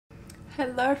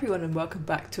Hello everyone and welcome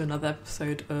back to another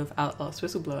episode of Outlast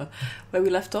Whistleblower. Where we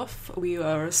left off, we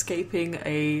are escaping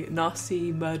a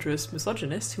nasty, murderous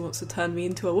misogynist who wants to turn me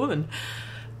into a woman.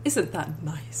 Isn't that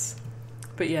nice?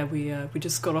 But yeah, we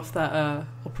just got off that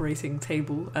operating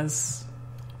table, if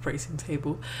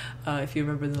you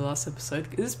remember in the last episode.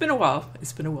 It's been a while,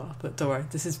 but don't worry,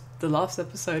 this is the last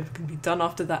episode. We're going to be done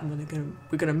after that, and then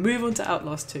we're going to move on to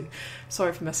Outlast 2.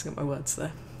 Sorry for messing up my words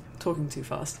there. Talking too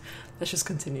fast. Let's just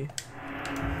continue.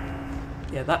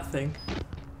 Yeah, that thing.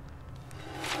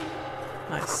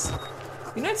 Nice.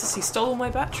 You notice he stole all my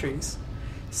batteries.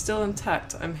 Still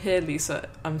intact. I'm here, Lisa.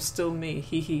 I'm still me.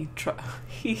 He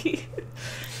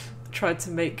tried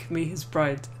to make me his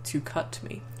bride to cut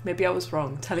me. Maybe I was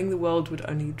wrong. Telling the world would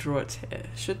only draw it here.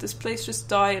 Should this place just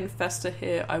die and fester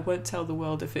here? I won't tell the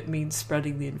world if it means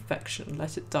spreading the infection.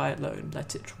 Let it die alone.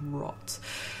 Let it rot.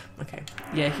 Okay.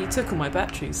 Yeah, he took all my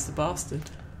batteries, the bastard.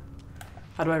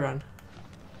 How do I run?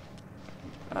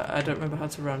 I don't remember how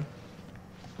to run.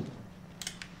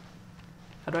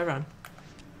 How do I run?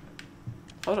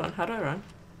 Hold on, how do I run?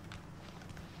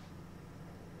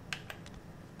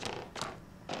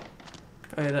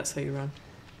 Oh yeah, that's how you run.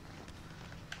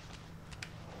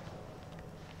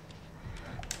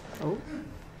 Oh.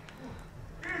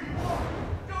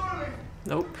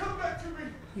 Nope.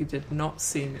 You did not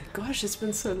see me. Gosh, it's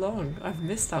been so long. I've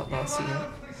missed Outlast again.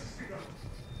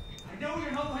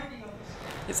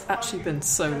 It's actually been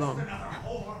so long.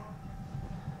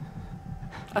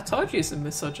 I told you he's a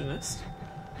misogynist.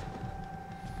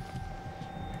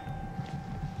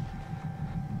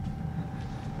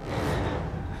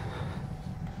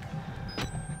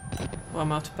 Well,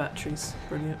 I'm out of batteries.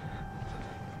 Brilliant.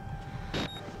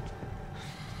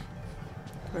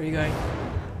 Where are you going?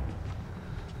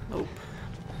 Nope.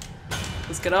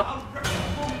 Let's get up.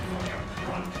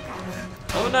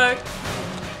 Oh no!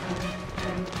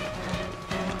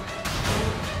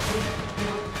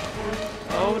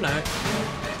 Oh no.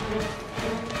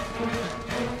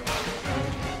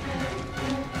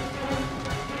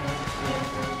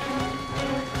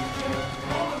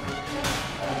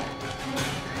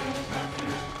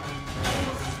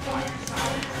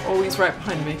 Oh, he's right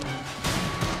behind me.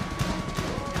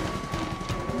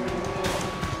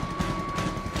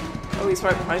 Oh, he's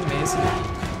right behind me, isn't he?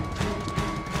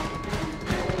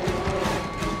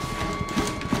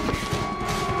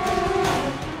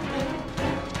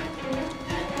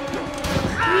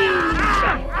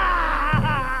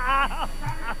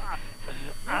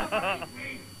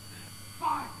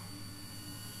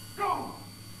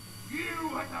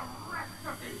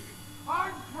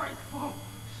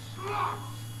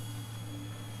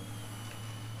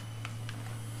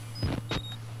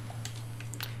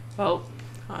 Well,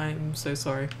 I'm so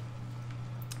sorry,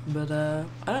 but I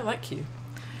don't like you.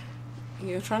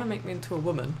 You're trying to make me into a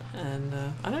woman, and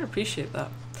I don't appreciate that.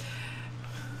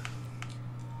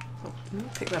 Oh, let me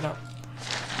pick that up.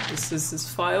 This is his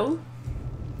file.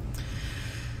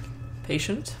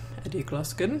 Patient, Eddie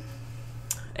Glasgow,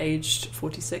 aged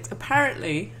 46.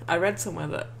 Apparently, I read somewhere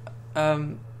that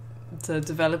the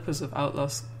developers of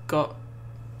Outlast got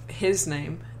his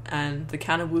name and the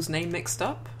cannibal's name mixed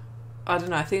up. I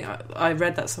don't know, I think I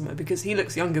read that somewhere because he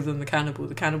looks younger than the cannibal.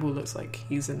 The cannibal looks like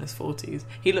he's in his 40s.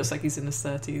 He looks like he's in his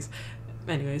 30s.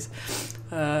 Anyways,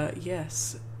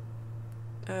 yes.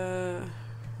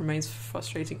 Remains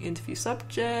frustrating interview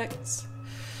subjects.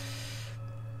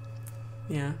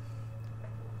 Yeah.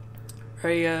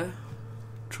 Very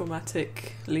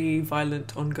traumatically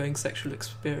violent ongoing sexual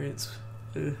experience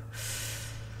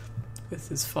with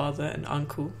his father and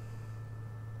uncle.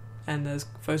 And there's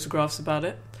photographs about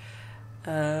it.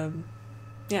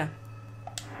 Yeah.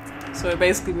 So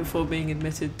basically, before being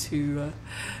admitted to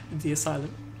the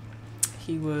asylum,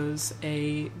 he was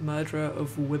a murderer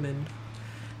of women,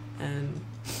 and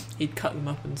he'd cut them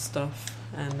up and stuff.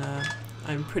 And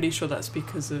I'm pretty sure that's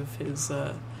because of his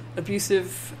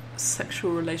abusive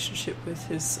sexual relationship with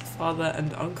his father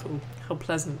and uncle. How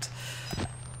pleasant.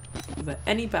 Are there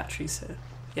any batteries here?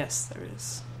 Yes, there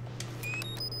is.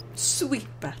 Sweet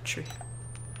battery.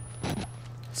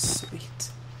 Sweet.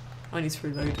 I need to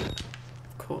reload it,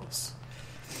 of course.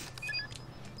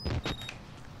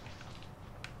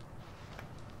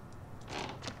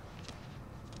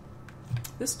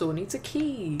 This door needs a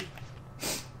key.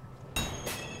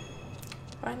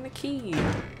 Find the key.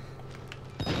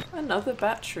 Another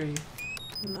battery.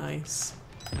 Nice.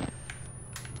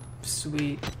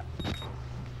 Sweet.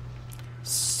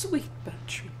 Sweet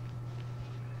battery.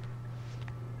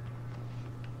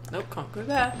 Nope, can't go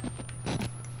there.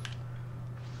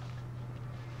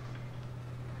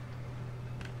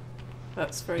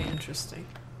 That's very interesting.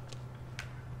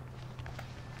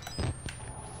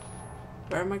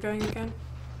 Where am I going again?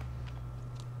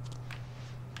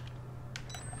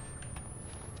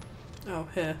 Oh,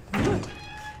 here.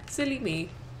 Silly me.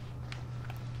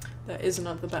 There is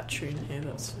another battery in here,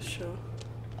 that's for sure.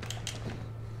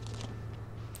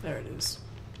 There it is.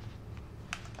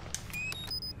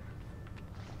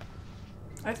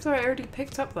 I thought I already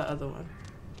picked up that other one.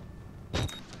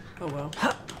 Oh well.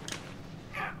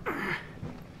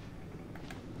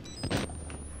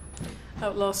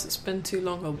 Outlast, it's been too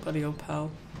long, old buddy, old pal.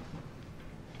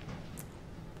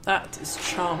 That is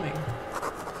charming.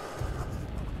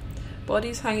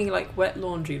 Bodies hanging like wet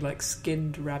laundry, like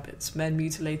skinned rabbits. Men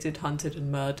mutilated, hunted and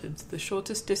murdered. The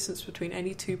shortest distance between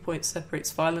any 2 points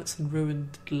separates violence and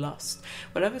ruined lust.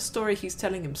 Whatever story he's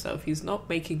telling himself, he's not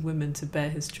making women to bear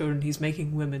his children, he's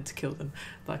making women to kill them.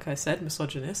 Like I said,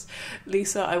 misogynist.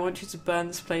 Lisa, I want you to burn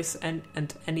this place and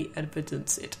any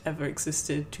evidence it ever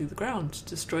existed to the ground.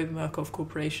 Destroy the Murkoff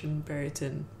Corporation, bury it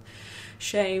in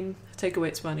shame, take away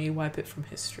its money, wipe it from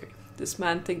history. This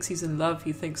man thinks he's in love,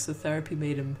 he thinks the therapy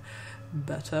made him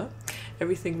better.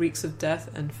 Everything reeks of death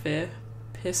and fear.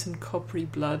 Piss and coppery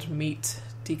blood, meat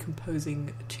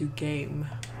decomposing to game.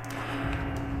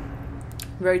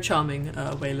 Very charming,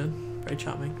 Waylon. Very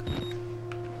charming.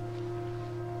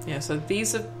 Yeah, so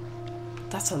these are...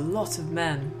 That's a lot of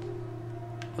men.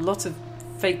 A lot of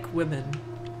fake women.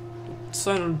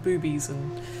 Sewn on boobies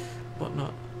and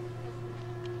whatnot.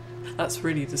 That's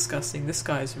really disgusting. This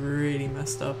guy's really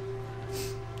messed up.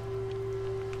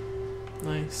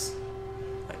 Nice.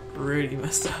 Like, really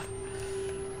messed up.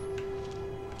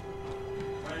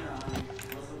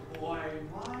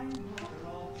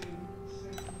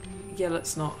 Yeah,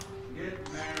 let's not.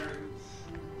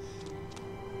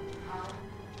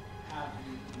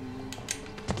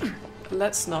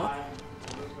 Let's not.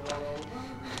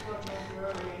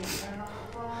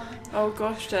 Oh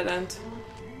gosh, dead end.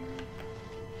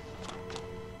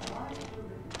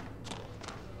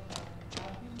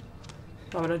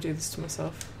 Why would I do this to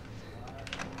myself?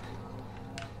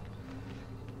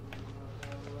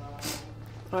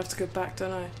 I have to go back,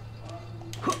 don't I?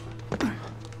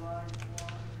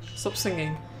 Stop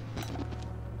singing.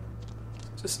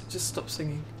 Just stop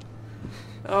singing.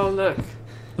 Oh look,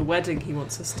 the wedding he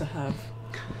wants us to have.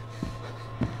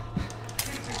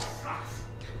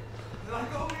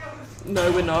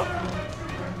 No, we're not.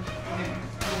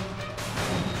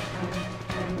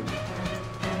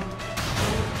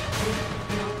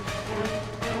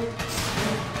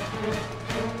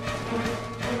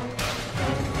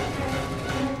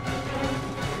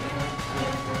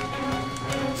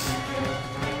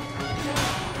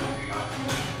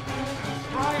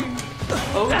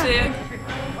 Oh dear.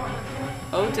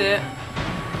 Oh dear.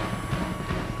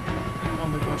 Oh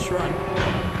my gosh, run.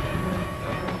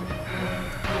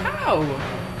 Ow!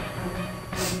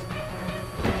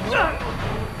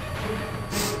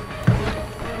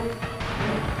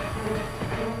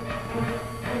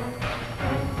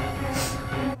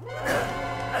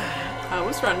 I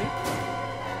was running.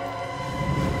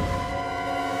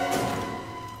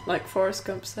 Like Forrest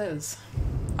Gump says,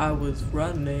 I was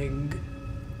running.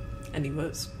 And he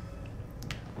was.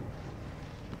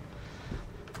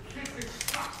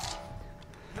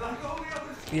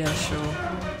 Yeah, sure.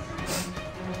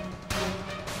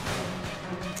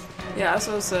 Yeah, as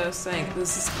I was saying,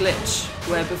 there's this glitch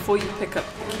where before you pick up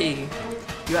the key,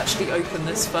 you actually open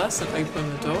this first and open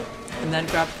the door, and then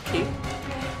grab the key,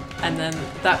 and then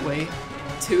that way,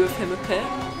 two of him appear.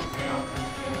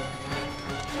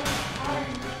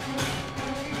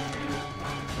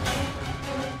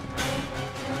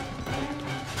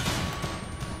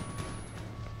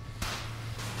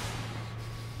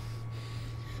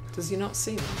 Does he not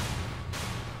see me?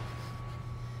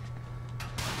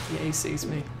 Yeah, he sees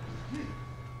me.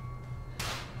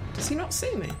 Does he not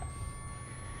see me?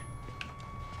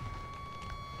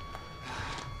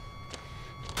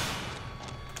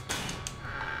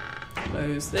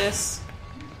 Close this.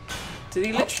 Did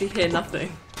he literally hear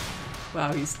nothing?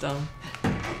 Wow, he's dumb.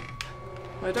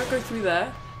 Why don't go through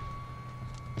there?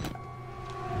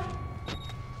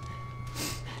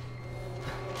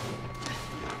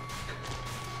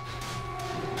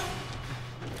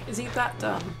 Is he that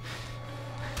dumb?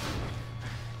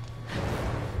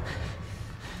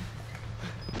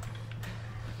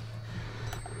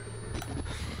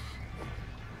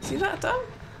 Is he that dumb?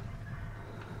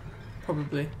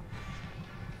 Probably.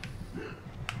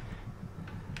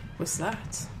 What's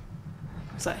that?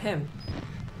 Was that him?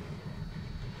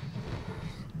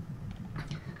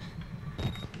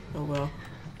 Oh well.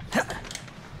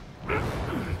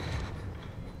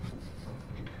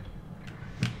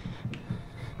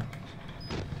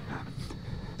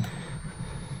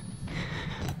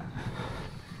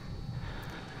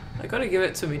 I gotta give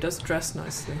it to him, he does dress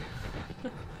nicely.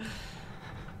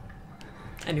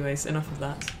 Anyways, enough of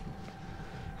that.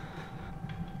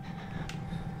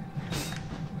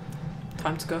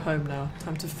 Time to go home now.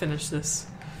 Time to finish this.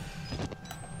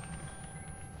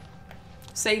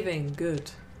 Saving,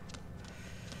 good.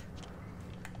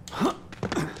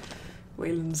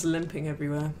 Waylon's limping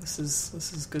everywhere. This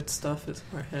is good stuff. It's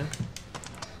right here.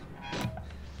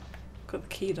 Got the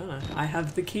key, don't I? I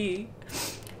have the key.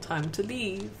 Time to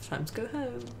leave. Time to go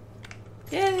home.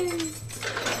 Yay!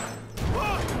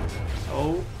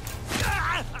 Oh.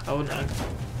 Oh no.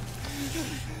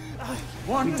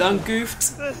 We done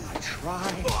goofed.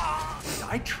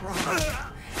 I tried.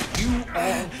 You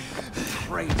all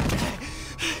prayed.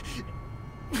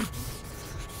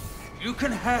 You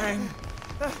can hang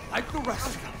like the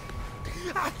rest of them.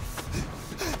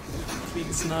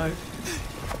 Please no.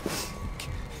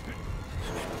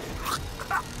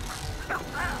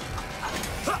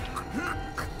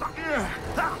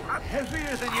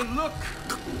 Heavier than you look.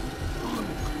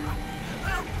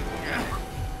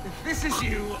 If this is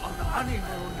you on the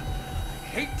honeymoon, I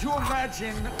hate to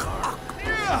imagine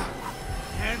our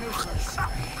anniversary.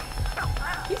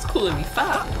 He's calling me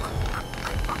fat.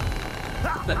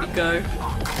 Let me go.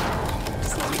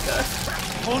 Just let me go.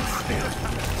 Hold still.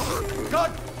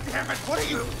 God damn it, what are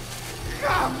you?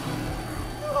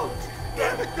 Oh,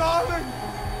 damn it, darling.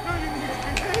 No, you need to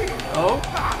behave. Oh.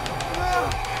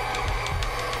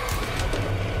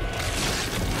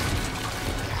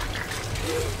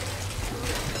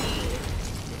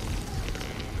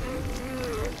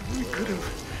 We could have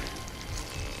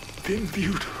been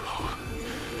beautiful.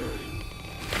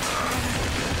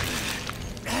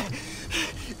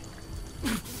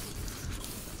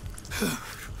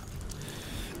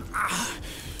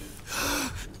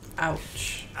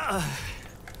 Ouch.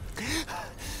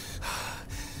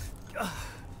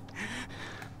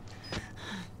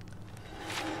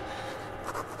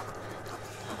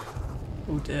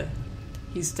 Oh dear.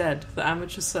 He's dead. The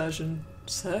amateur surgeon...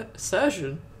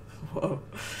 Surgeon? Whoa.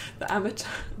 The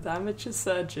amateur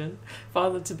surgeon,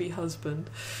 father-to-be husband,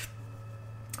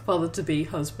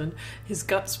 his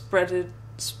guts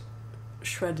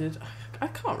shredded, I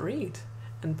can't read,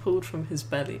 and pulled from his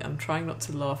belly. I'm trying not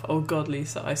to laugh. Oh God,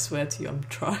 Lisa, I swear to you, I'm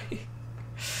trying.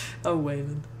 Oh,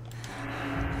 Waylon.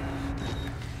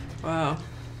 Wow.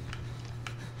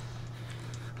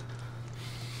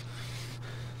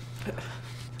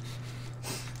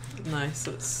 Nice,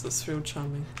 that's real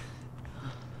charming.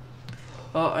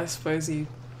 Well, I suppose he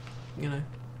got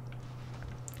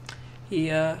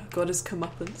his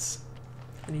comeuppance,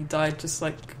 and he died just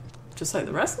like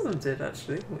the rest of them did,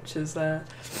 actually, which is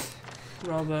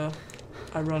rather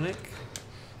ironic,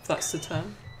 if that's the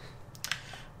term. Oh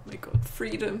my God,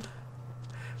 freedom!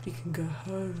 We can go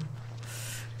home.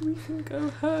 We can go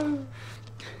home.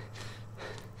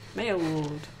 Mail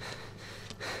ward.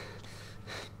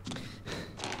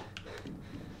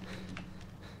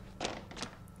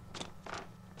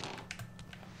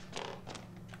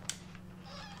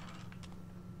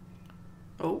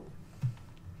 Oh.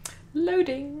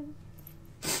 Loading.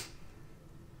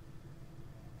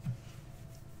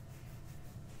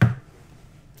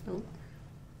 Oh.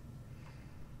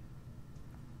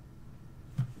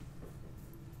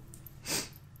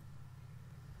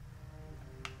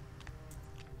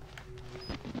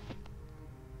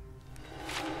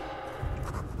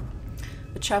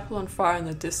 A chapel on fire in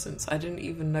the distance. I didn't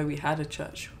even know we had a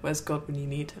church. Where's God when you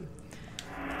need him?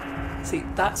 See,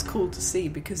 that's cool to see,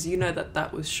 because you know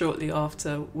that was shortly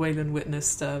after Waylon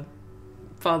witnessed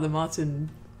Father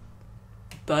Martin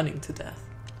burning to death,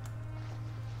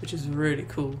 which is really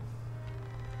cool.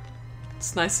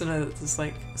 It's nice to know that there's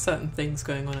like certain things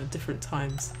going on at different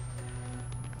times.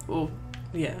 Well,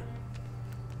 yeah,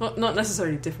 not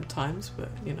necessarily different times, but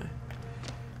you know.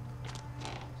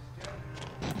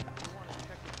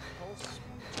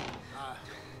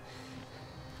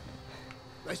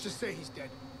 Let's just say he's dead.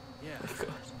 Yeah. Oh God.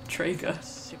 Traeger.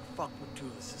 Sick fuck would do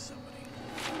this to somebody.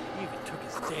 He even took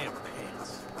his damn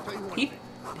pants. Tell you what,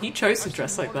 He chose to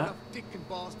dress like that. Dick and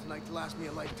balls tonight to last me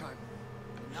a lifetime.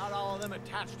 Not all of them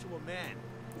attached to a man.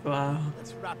 Wow.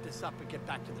 Let's wrap this up and get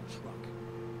back to the truck.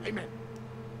 Amen.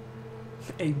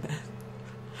 Amen.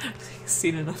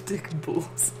 Seen enough dick and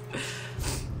balls.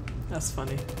 That's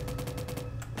funny.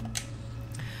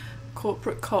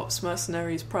 Corporate cops,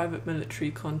 mercenaries, private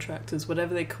military contractors,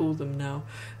 whatever they call them now,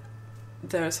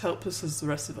 they're as helpless as the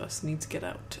rest of us. Need to get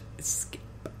out. Escape.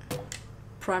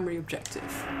 Primary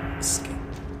objective. Escape.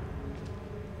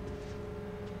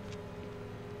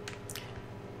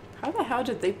 How the hell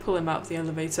did they pull him out of the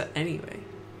elevator anyway?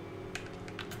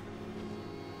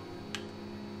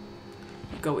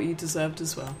 got what you deserved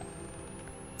as well.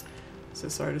 So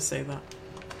sorry to say that,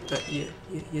 but you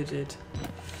did.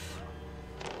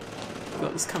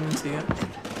 Got this coming to you.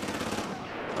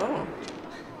 Oh.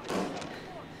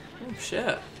 Oh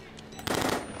shit.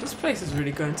 This place is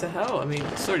really going to hell. I mean,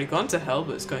 it's already gone to hell,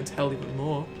 but it's going to hell even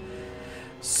more.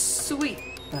 Sweet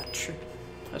battery.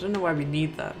 I don't know why we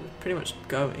need that. We're pretty much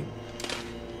going.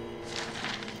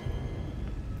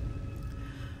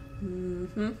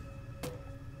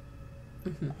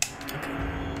 Okay.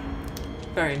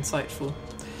 Very insightful.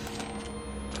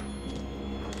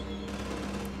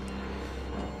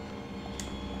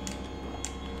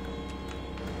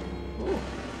 Ooh.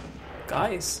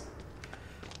 Guys.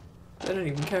 They don't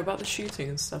even care about the shooting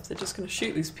and stuff. They're just gonna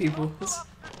shoot these people.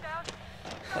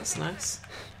 That's nice.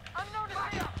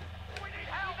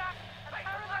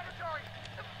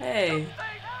 Hey.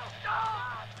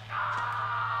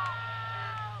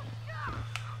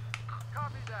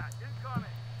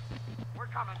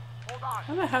 I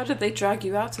don't know, how did they drag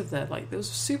you out of there? Like, it was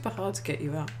super hard to get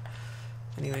you out.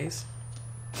 Anyways.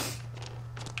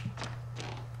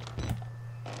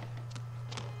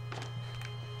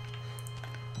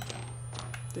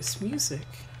 This music.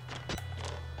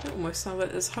 It almost sounds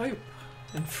like there's hope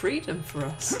and freedom for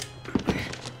us.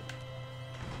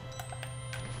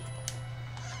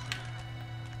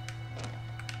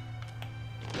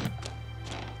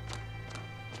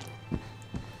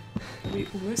 Are we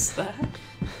almost there?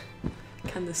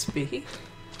 Can this be?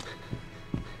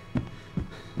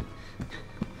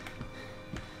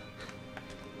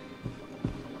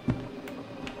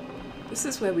 This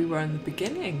is where we were in the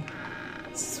beginning.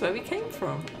 This is where we came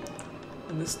from.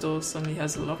 And this door suddenly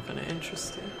has a lock on it.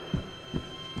 Interesting.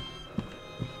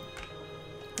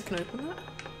 I can open that?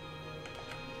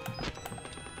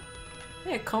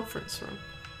 Hey, a conference room.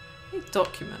 Hey,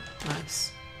 document.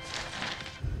 Nice.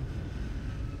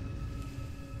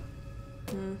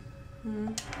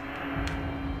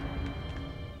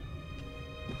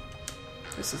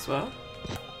 This as well.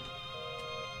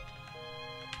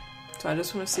 So I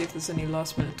just want to see if there's any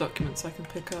last minute documents I can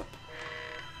pick up.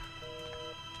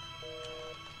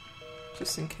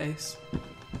 Just in case.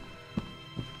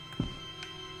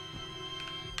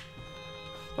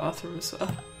 Bathroom as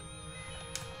well.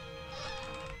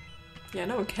 Yeah,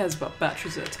 no one cares about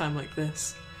batteries at a time like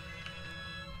this.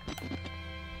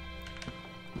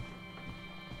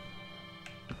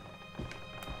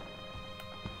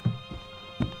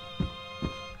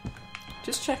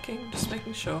 Just checking, just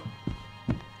making sure.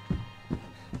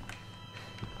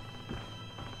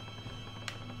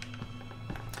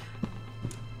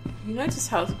 You notice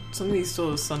how some of these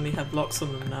doors suddenly have locks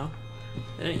on them now?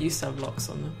 They don't used to have locks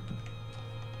on them.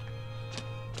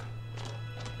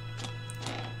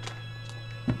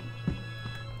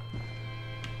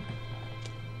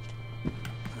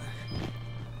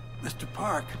 Mr.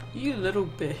 Park. You little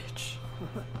bitch.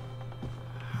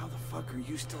 How the fuck are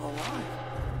you still alive?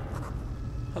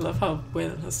 I love how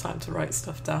Wayland has time to write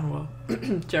stuff down while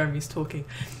Jeremy's talking.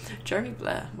 Jeremy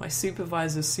Blair, my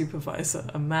supervisor's supervisor,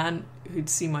 a man who'd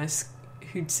see me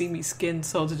skinned,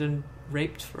 salted and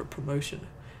raped for a promotion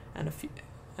and a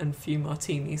few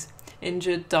martinis.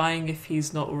 Injured, dying if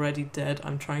he's not already dead.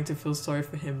 I'm trying to feel sorry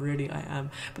for him, really I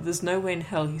am. But there's no way in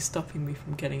hell he's stopping me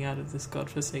from getting out of this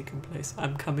godforsaken place.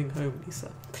 I'm coming home,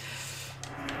 Lisa.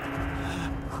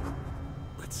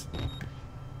 Let's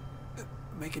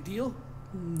make a deal?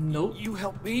 Nope. You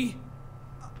help me,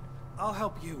 I'll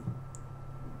help you.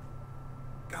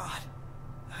 God,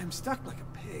 I'm stuck like a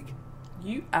pig.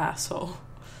 You asshole.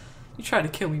 You tried to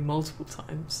kill me multiple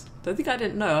times. Don't think I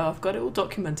didn't know. I've got it all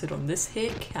documented on this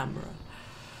here camera.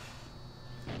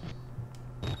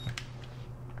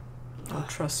 I'll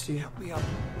trust you. Help me up.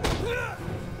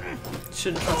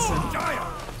 Shouldn't trust him.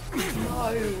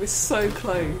 No, we're so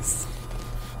close.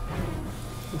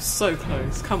 We're so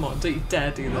close. Come on, don't you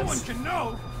dare do this. No one can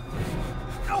know.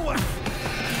 No one.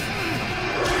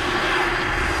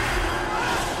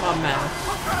 Oh man.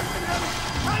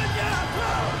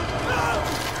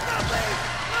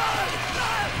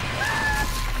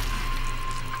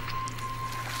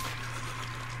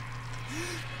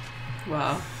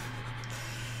 Wow.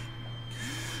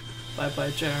 Bye bye,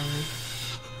 Jeremy.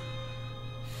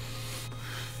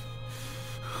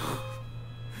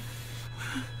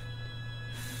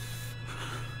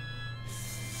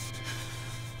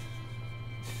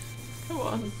 Come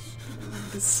on.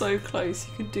 It's so close.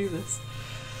 You can do this.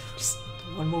 Just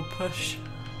one more push.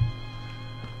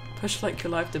 Push like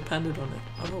your life depended on it.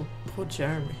 Oh, poor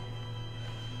Jeremy.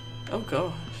 Oh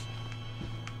gosh.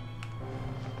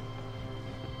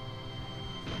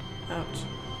 Ouch.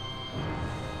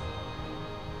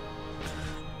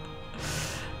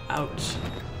 Ouch.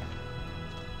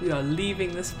 We are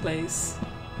leaving this place.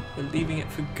 We're leaving it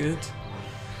for good.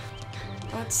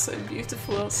 Oh, it's so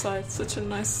beautiful outside. Such a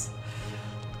nice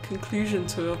conclusion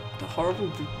to a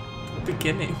horrible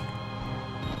beginning.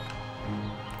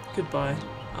 Goodbye.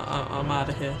 I'm out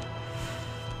of here.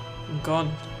 I'm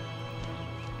gone.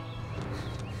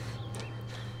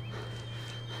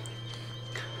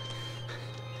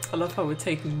 I love how we're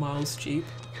taking Miles' Jeep.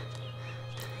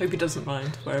 Hope he doesn't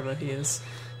mind wherever he is.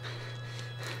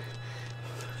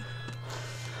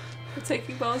 We're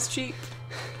taking Miles' Jeep.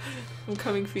 I'm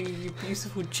coming for you, you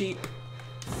beautiful Jeep.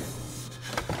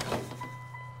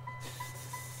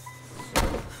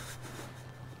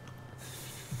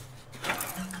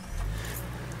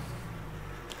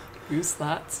 Who's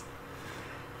that?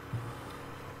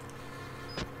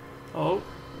 Oh.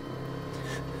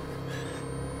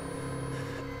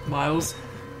 Miles.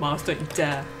 Miles, don't you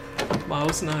dare.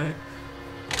 Miles, no.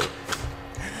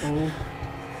 Oh.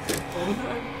 Oh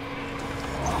no.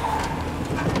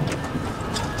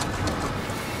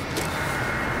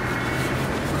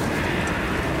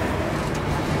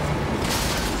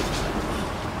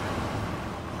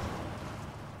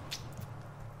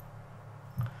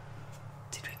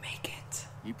 Did we make it?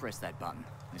 You press that button.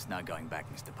 There's no going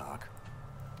back, Mr. Park.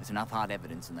 There's enough hard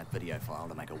evidence in that video file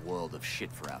to make a world of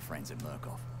shit for our friends at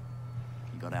Murkoff.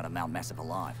 You got out of Mount Massive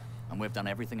alive, and we've done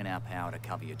everything in our power to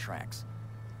cover your tracks.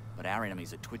 But our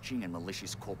enemies are twitching and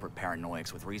malicious corporate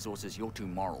paranoics with resources you're too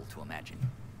moral to imagine.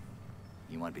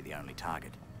 You won't be the only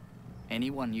target.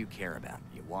 Anyone you care about,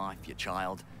 your wife, your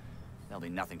child, they'll do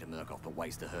nothing to Murkoff but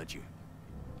ways to hurt you.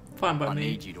 Fine by I me.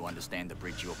 need you to understand the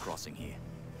bridge you're crossing here.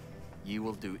 You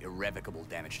will do irrevocable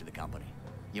damage to the company.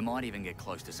 You might even get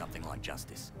close to something like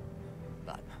justice.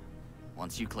 But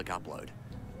once you click upload,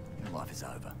 your life is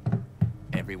over.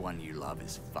 Everyone you love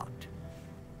is fucked.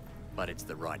 But it's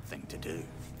the right thing to do.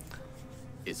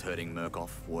 Is hurting Murkoff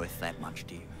worth that much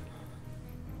to you?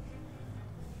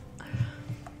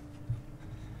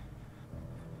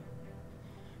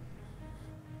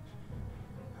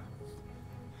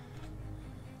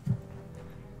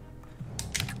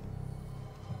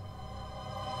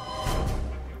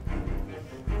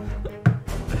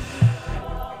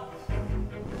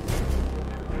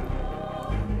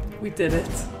 We did it.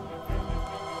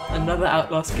 Another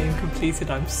Outlast game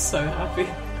completed. I'm so happy.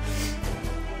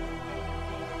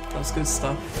 That was good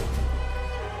stuff.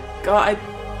 God,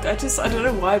 I don't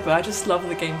know why, but I just love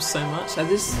the game so much.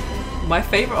 My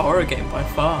favourite horror game by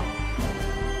far.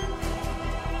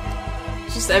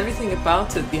 Just everything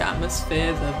about it, the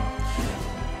atmosphere,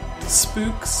 the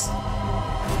spooks,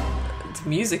 the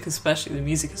music especially. The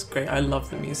music is great. I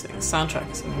love the music. The soundtrack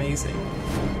is amazing.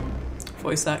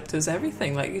 Voice actors,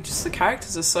 everything. Like, the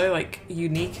characters are so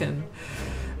unique, and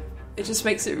it just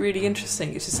makes it really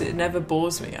interesting. It never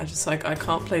bores me. I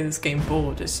can't play this game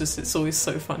bored. It's always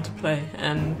so fun to play,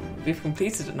 and we've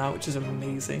completed it now, which is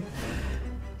amazing.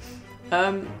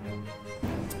 I'm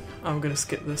gonna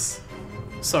skip this.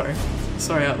 Sorry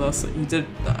Outlast. You did.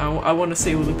 I want to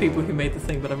see all the people who made the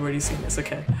thing, but I've already seen it. It's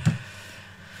okay.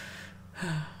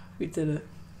 We did it.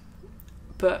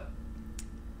 But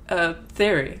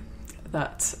theory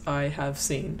that I have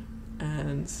seen,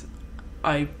 and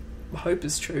I hope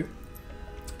is true.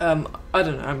 I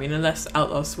don't know, I mean, unless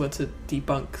Outlast were to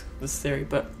debunk this theory,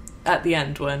 but at the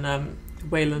end when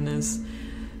Waylon is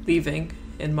leaving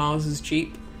in Miles's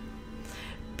Jeep,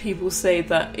 people say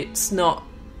that it's not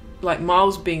like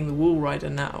Miles being the wall rider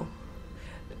now.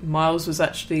 Miles was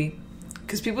actually,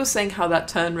 because people were saying how that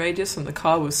turn radius on the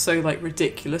car was so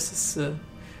ridiculous,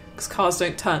 because cars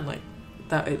don't turn like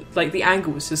that. The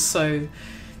angle was just so.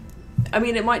 I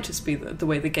mean, it might just be the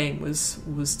way the game was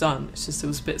done. It's just it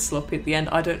was a bit sloppy at the end.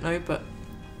 I don't know, but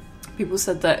people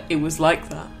said that it was like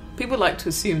that. People like to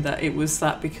assume that it was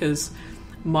that because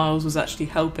Miles was actually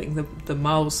helping the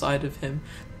Miles side of him,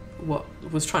 what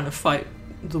was trying to fight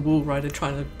the wall rider,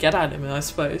 trying to get at him, I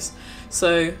suppose.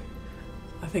 So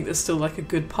I think there's still a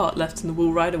good part left in the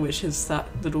wall rider, which is that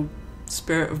little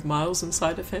spirit of Miles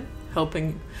inside of him,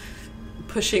 helping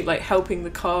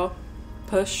the car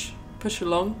push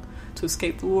along to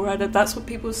escape the wall rider. That's what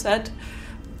people said.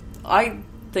 I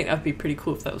think that'd be pretty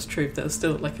cool if that was true, if there was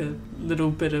still a little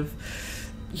bit of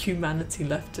humanity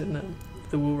left in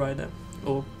the wall rider,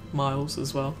 or Miles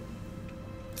as well.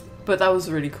 But that was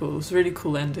really cool. It was a really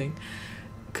cool ending,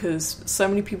 because so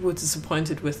many people were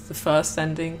disappointed with the first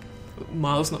ending,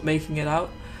 Miles not making it out,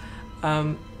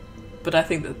 but I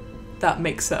think that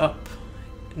makes it up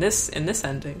in this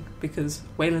ending, because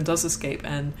Waylon does escape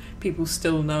and people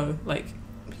still know,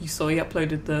 you saw he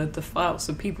uploaded the file,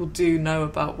 so people do know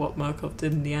about what Murkoff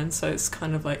did in the end. So it's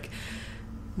kind of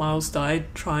Miles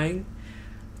died trying,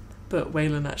 but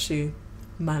Waylon actually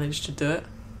managed to do it.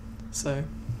 So,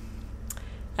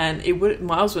 and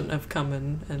Miles wouldn't have come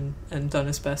and done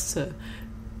his best to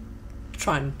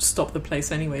try and stop the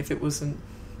place anyway if it wasn't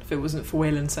for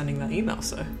Waylon sending that email.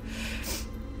 So,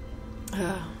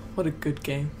 what a good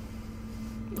game.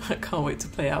 I can't wait to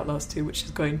play Outlast 2, which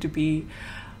is going to be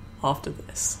after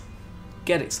this.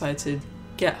 Get excited,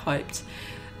 get hyped.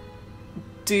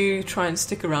 Do try and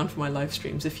stick around for my live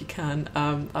streams if you can.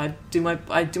 I do my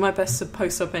best to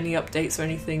post up any updates or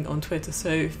anything on Twitter, so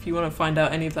if you want to find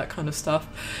out any of that kind of stuff,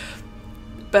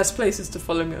 best place is to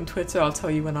follow me on Twitter. I'll tell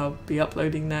you when I'll be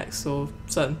uploading next or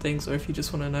certain things, or if you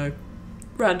just want to know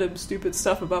random stupid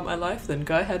stuff about my life, then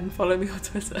go ahead and follow me on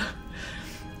Twitter.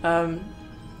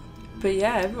 But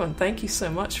yeah, everyone, thank you so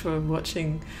much for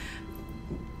watching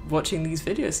these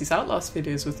videos, these Outlast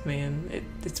videos with me, and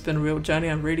it's been a real journey.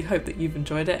 I really hope that you've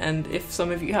enjoyed it, and if some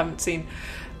of you haven't seen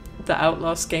the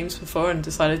Outlast games before and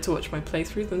decided to watch my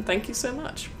playthrough, then thank you so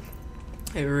much.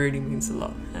 It really means a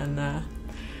lot, and I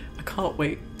can't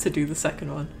wait to do the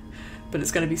second one, but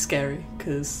it's going to be scary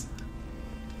because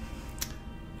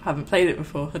I haven't played it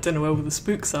before. I don't know where all the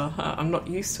spooks are. I'm not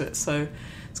used to it, so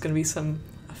it's going to be some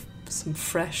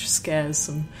fresh scares,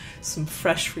 some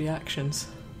fresh reactions,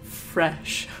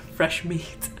 fresh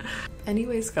meat.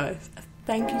 Anyways, guys,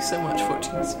 thank you so much for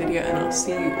watching this video, and I'll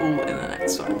see you all in the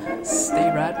next one. Stay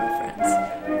rad, my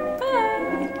friends.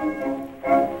 Bye!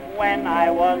 When I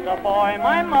was a boy,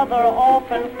 my mother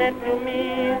often said to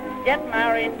me, get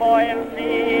married, boy, and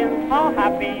see how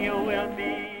happy you will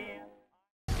be.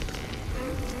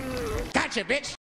 Gotcha, bitch!